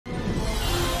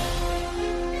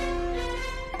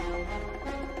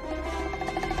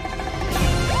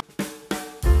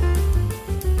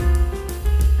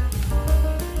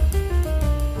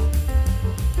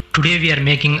Today we are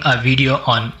making a video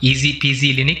on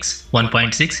Easypeasy Linux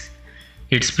 1.6.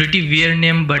 It's pretty weird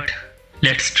name, but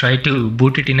let's try to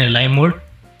boot it in a live mode.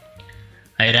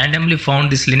 I randomly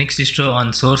found this Linux distro on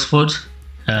SourceForge.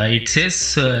 It says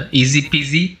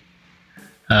Easypeasy,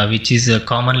 which is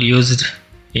commonly used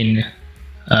in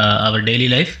our daily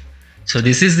life. So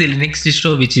this is the Linux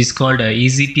distro which is called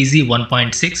Easypeasy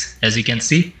 1.6. As you can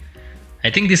see,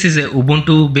 I think this is a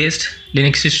Ubuntu based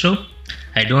Linux distro.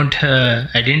 I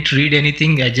didn't read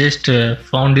anything. I just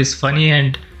found this funny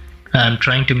and I'm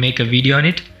trying to make a video on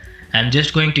it. I'm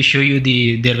just going to show you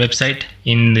their website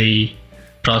in the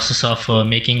process of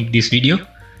making this video.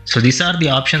 So these are the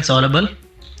options available.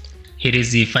 Here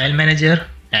is the file manager,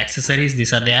 accessories,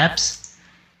 these are the apps,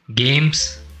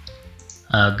 games,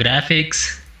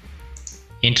 graphics,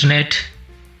 internet,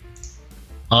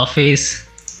 office,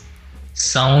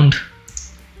 sound,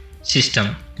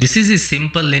 system. This is a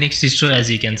simple Linux distro. As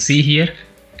you can see here,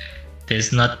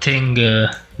 there's nothing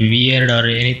weird or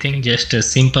anything, just a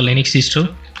simple Linux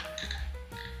distro.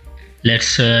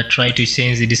 Let's try to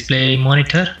change the display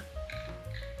monitor,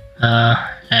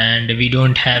 and we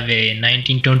don't have a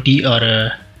 1920 or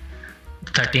a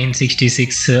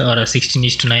 1366 or a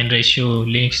 16:9 ratio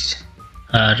Linux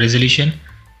resolution.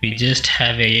 We just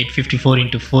have a 854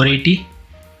 into 480.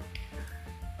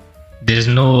 There is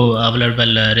no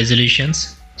available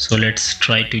resolutions, so let's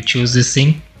try to choose this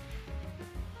thing.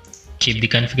 Keep the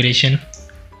configuration.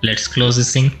 Let's close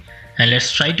this thing and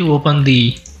let's try to open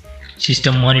the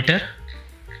system monitor.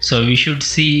 So we should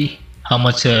see how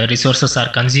much resources are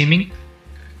consuming.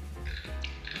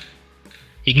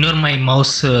 Ignore my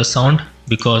mouse sound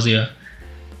because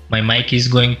my mic is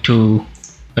going to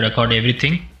record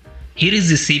everything. Here is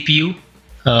the CPU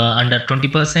under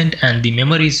 20% and the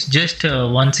memory is just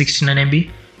 169 MB.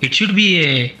 It should be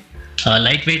a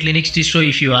lightweight Linux distro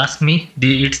if you ask me.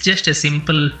 It's just a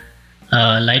simple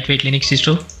lightweight Linux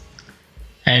distro,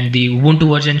 and the Ubuntu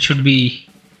version should be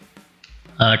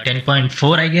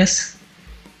 10.4, I guess.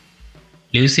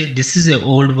 You see, this is an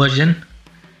old version.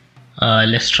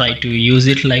 Let's try to use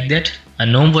it like that. A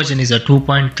GNOME version is a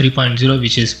 2.3.0,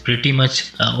 which is pretty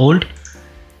much old.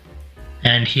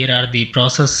 And here are the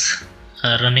process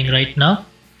running right now.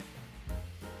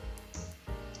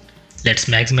 Let's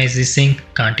maximize this thing.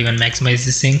 Can't even maximize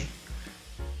this thing.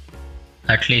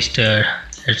 At least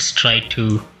let's try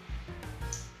to.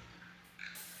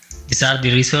 These are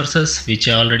the resources which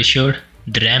I already showed.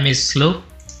 The RAM is slow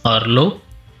or low.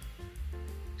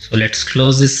 So let's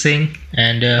close this thing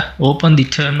and open the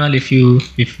terminal if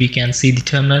we can see the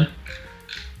terminal.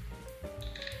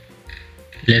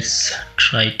 Let's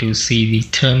try to see the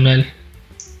terminal.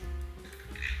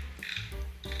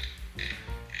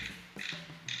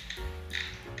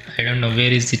 I don't know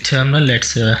where is the terminal.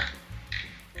 Let's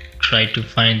try to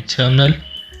find terminal.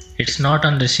 It's not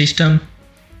under system.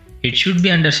 It should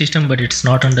be under system, but it's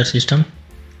not under system.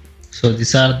 So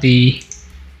these are the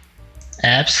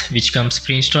apps which comes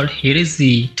pre-installed. Here is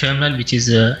the terminal which is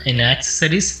in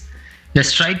accessories.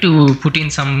 Let's try to put in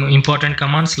some important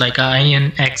commands like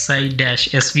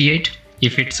inxi-sv8.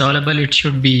 If it's available, it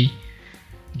should be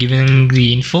giving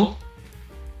the info.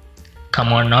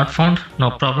 Command not found,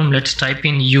 no problem. Let's type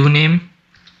in uname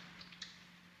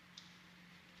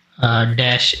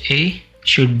 -a,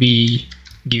 should be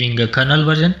giving a kernel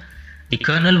version. The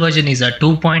kernel version is a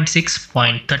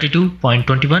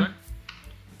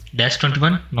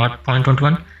 2.6.32.21-21, not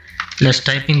 0.21. Let's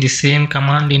type in the same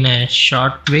command in a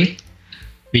short way,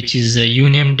 which is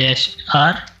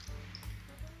uname-r,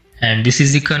 and this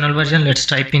is the kernel version. Let's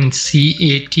type in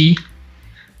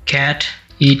cat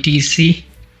etc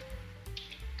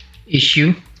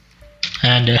issue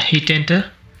and hit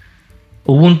enter.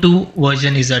 Ubuntu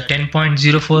version is a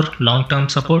 10.04 long-term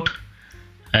support.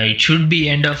 It should be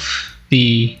end of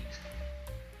the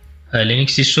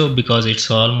Linux distro because it's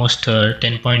almost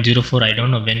 10.04. I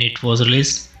don't know when it was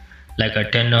released, like a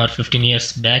 10 or 15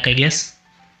 years back, I guess.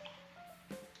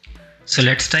 So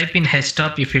let's type in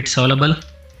htop if it's available.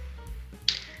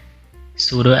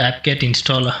 Sudo apt-get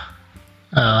install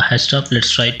htop.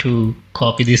 Let's try to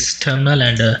copy this terminal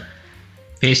and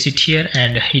paste it here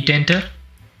and hit enter.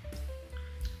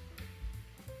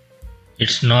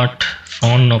 It's not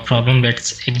found, no problem.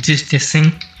 Let's exit this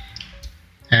thing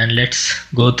and let's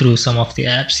go through some of the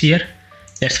apps here.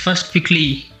 Let's first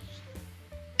quickly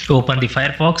open the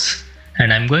Firefox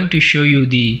and I'm going to show you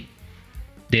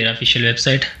their official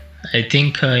website. I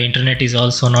think internet is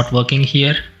also not working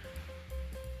here.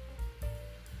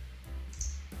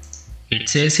 It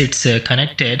says it's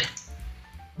connected,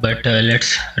 but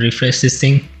let's refresh this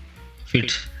thing.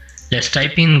 Let's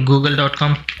type in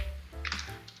google.com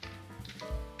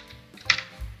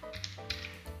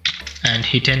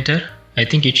hit enter. I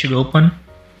think it should open.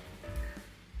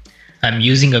 I'm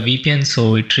using a VPN,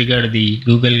 so it triggered the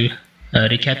Google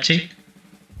reCAPTCHA.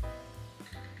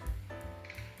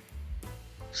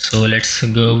 So let's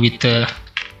go with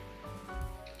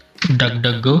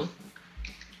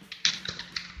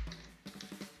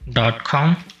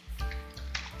DuckDuckGo.com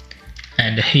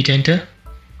and hit enter.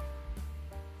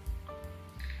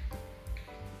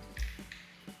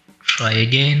 Try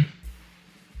again.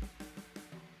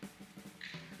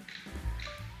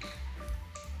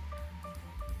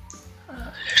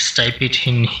 Let's type it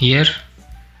in here.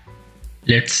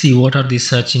 Let's see what are the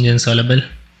search engines available.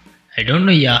 I don't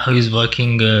know Yahoo is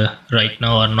working right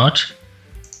now or not.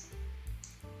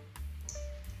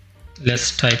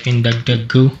 Let's type in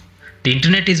DuckDuckGo. The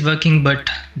internet is working, but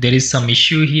there is some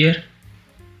issue here.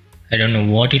 I don't know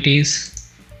what it is.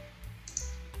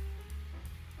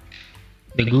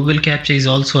 The Google CAPTCHA is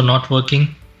also not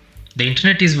working. The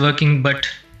internet is working, but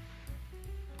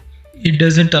it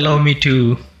doesn't allow me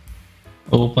to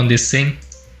open this thing.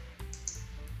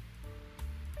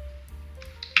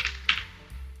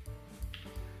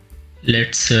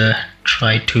 Let's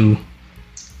try to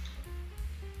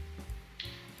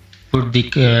put the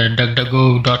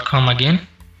DuckDuckGo.com again.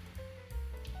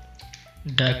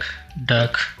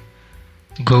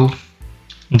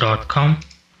 DuckDuckGo.com.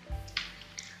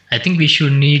 I think we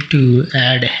should need to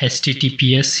add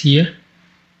HTTPS here.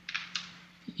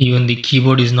 Even the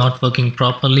keyboard is not working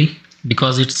properly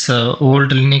because it's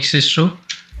old Linux distro.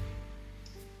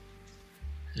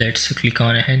 Let's click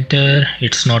on enter.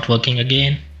 It's not working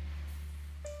again.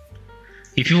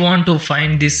 If you want to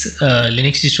find this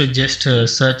Linux distro, just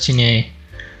search in a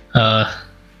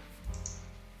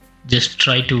just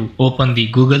try to open the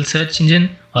Google search engine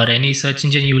or any search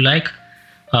engine you like.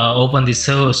 Open the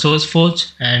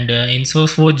SourceForge, and in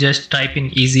SourceForge just type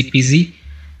in Easypeasy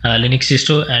Linux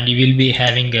distro and you will be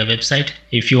having a website.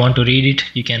 If you want to read it,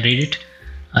 you can read it.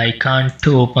 I can't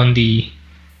open the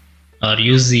or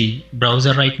use the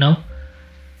browser right now,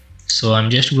 so I'm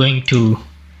just going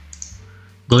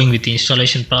with the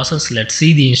installation process. Let's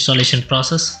see the installation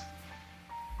process.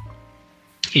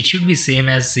 It should be same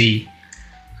as the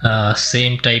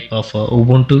same type of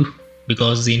Ubuntu,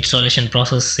 because the installation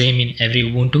process same in every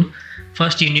Ubuntu.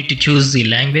 First you need to choose the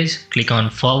language, click on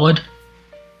forward,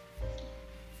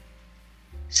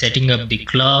 setting up the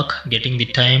clock, getting the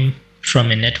time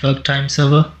from a network time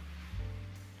server.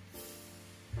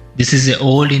 This is the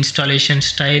old installation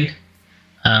style.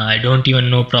 I don't even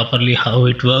know properly how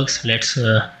it works. Let's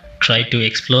try to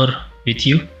explore with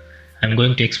you. I'm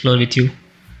going to explore with you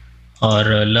or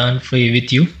learn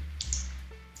with you.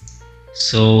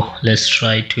 So let's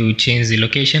try to change the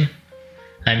location.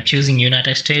 I'm choosing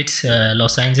United States,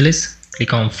 Los Angeles.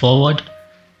 Click on forward.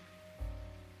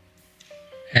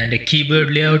 And a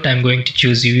keyboard layout, I'm going to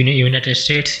choose United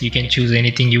States. You can choose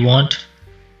anything you want.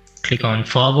 Click on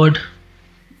forward.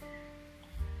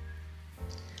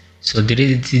 So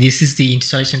this is the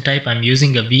installation type. I'm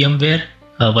using a VMware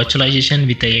virtualization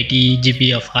with a 80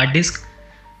 GB of hard disk,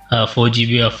 4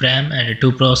 GB of RAM and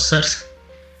 2 processors.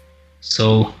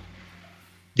 So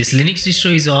this Linux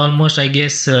distro is almost, I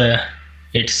guess,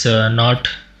 it's not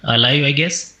alive, I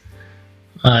guess.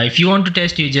 If you want to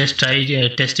test, you just try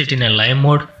test it in a live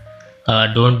mode.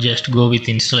 Don't just go with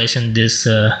installation. This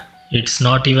it's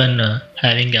not even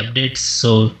having updates,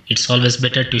 so it's always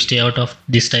better to stay out of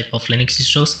this type of Linux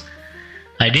distros.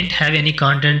 I didn't have any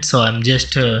content, so I'm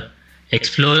just I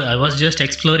was just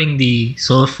exploring the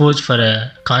SourceForge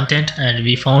for content, and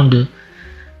we found the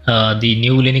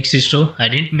new Linux distro. I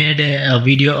didn't made a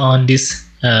video on this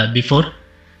before.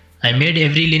 I made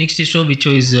every Linux distro which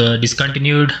was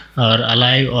discontinued or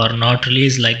alive or not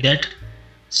released, like that.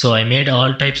 So I made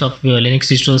all types of Linux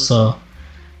distros. So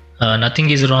nothing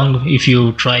is wrong if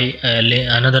you try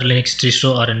another Linux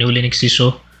distro or a new Linux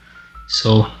distro.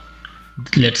 So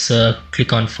let's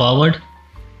click on forward,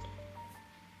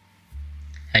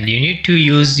 and you need to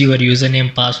use your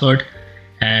username, password,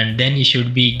 and then you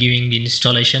should be giving the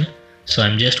installation. So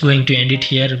I'm just going to end it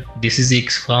here. This is a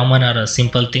common or a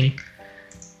simple thing.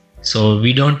 So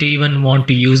we don't even want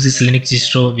to use this Linux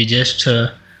distro. We just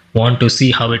want to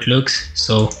see how it looks.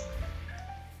 So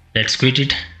let's quit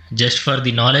it. Just for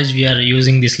the knowledge, we are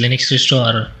using this Linux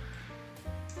distro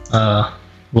or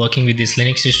working with this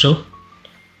Linux distro.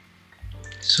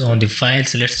 So on the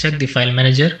files, let's check the file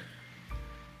manager.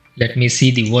 Let me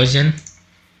see the version.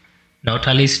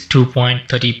 Nautilus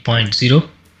 2.30.0.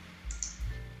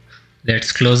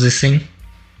 Let's close this thing.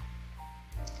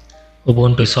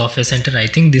 Ubuntu Software Center. I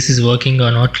think this is working or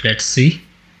not. Let's see.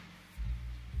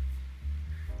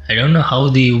 I don't know how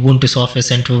the Ubuntu Software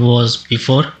Center was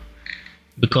before.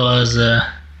 because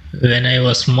when I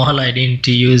was small I didn't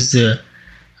use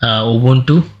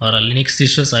Ubuntu or Linux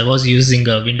distros. I was using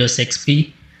Windows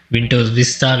XP, Windows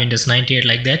Vista, Windows 98,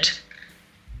 like that.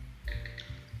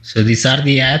 So these are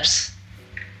the apps.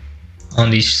 On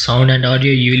the sound and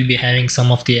audio you will be having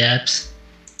some of the apps.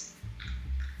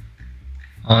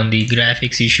 On the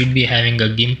graphics you should be having a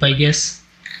GIMP, I guess.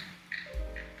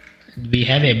 We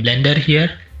have a Blender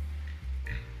here.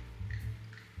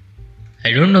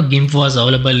 I don't know GIMP was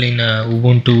available in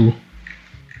Ubuntu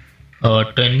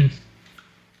 10.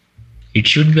 It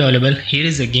should be available. Here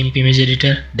is a GIMP image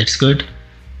editor. That's good,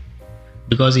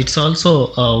 because it's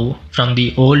also from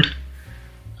the old,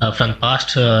 from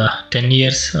past 10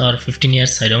 years or 15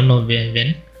 years. I don't know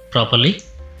when properly,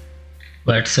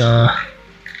 but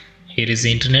here is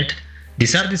the internet.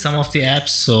 These are some of the apps.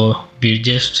 So we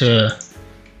just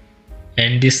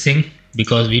end this thing,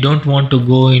 because we don't want to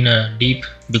go in deep,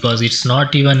 because it's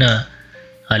not even a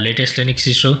latest Linux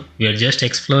distro. We are just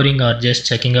exploring or just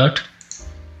checking out.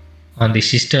 On the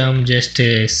system, just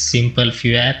a simple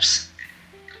few apps.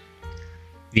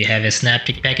 We have a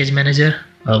Synaptic Package Manager.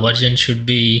 Version should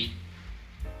be,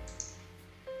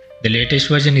 the latest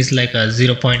version is like a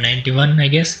 0.91, I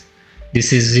guess.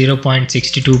 This is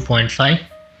 0.62.5.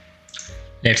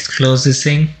 Let's close this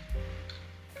thing.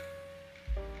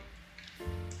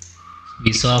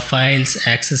 We saw files,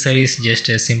 accessories, just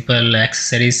a simple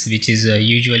accessories which is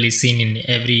usually seen in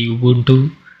every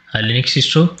Ubuntu Linux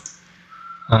distro.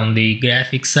 On the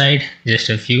graphics side, just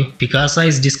a few. Picasa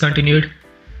is discontinued,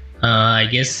 I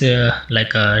guess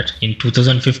like in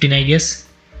 2015, I guess.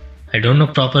 I don't know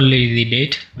properly the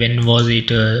date when was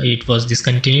it was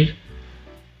discontinued.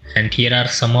 And here are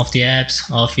some of the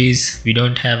apps. Office, we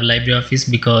don't have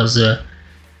LibreOffice because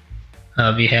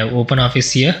we have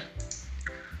OpenOffice here.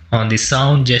 On the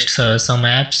sound, just some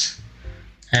apps,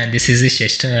 and this is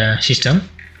the system.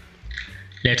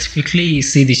 Let's quickly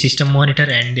see the system monitor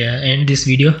and end this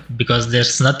video, because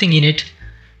there's nothing in it.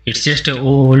 It's just an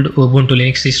old Ubuntu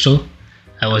Linux distro.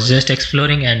 I was just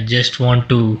exploring and just want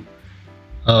to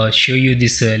show you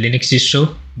this Linux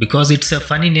distro, because it's a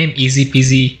funny name,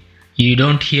 Easypeasy. You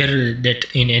don't hear that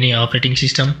in any operating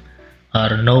system,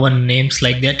 or no one names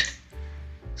like that.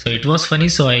 So it was funny,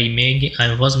 so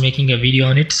I was making a video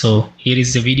on it. So here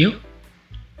is the video.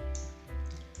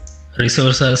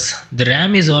 Resources, the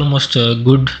RAM is almost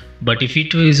good, but if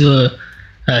it is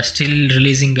still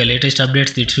releasing the latest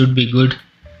updates, it should be good,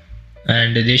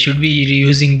 and they should be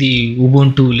reusing the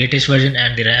Ubuntu latest version,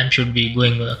 and the RAM should be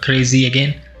going crazy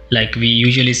again, like we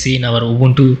usually see in our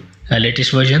Ubuntu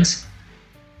latest versions.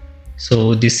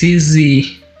 So this is the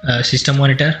system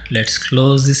monitor. Let's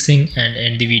close this thing and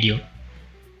end the video.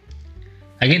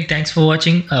 Again, thanks for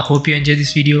watching. I hope you enjoyed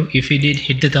this video. If you did,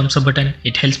 hit the thumbs up button.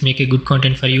 It helps make a good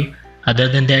content for you. Other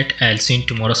than that, I'll see you in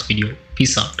tomorrow's video.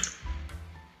 Peace out.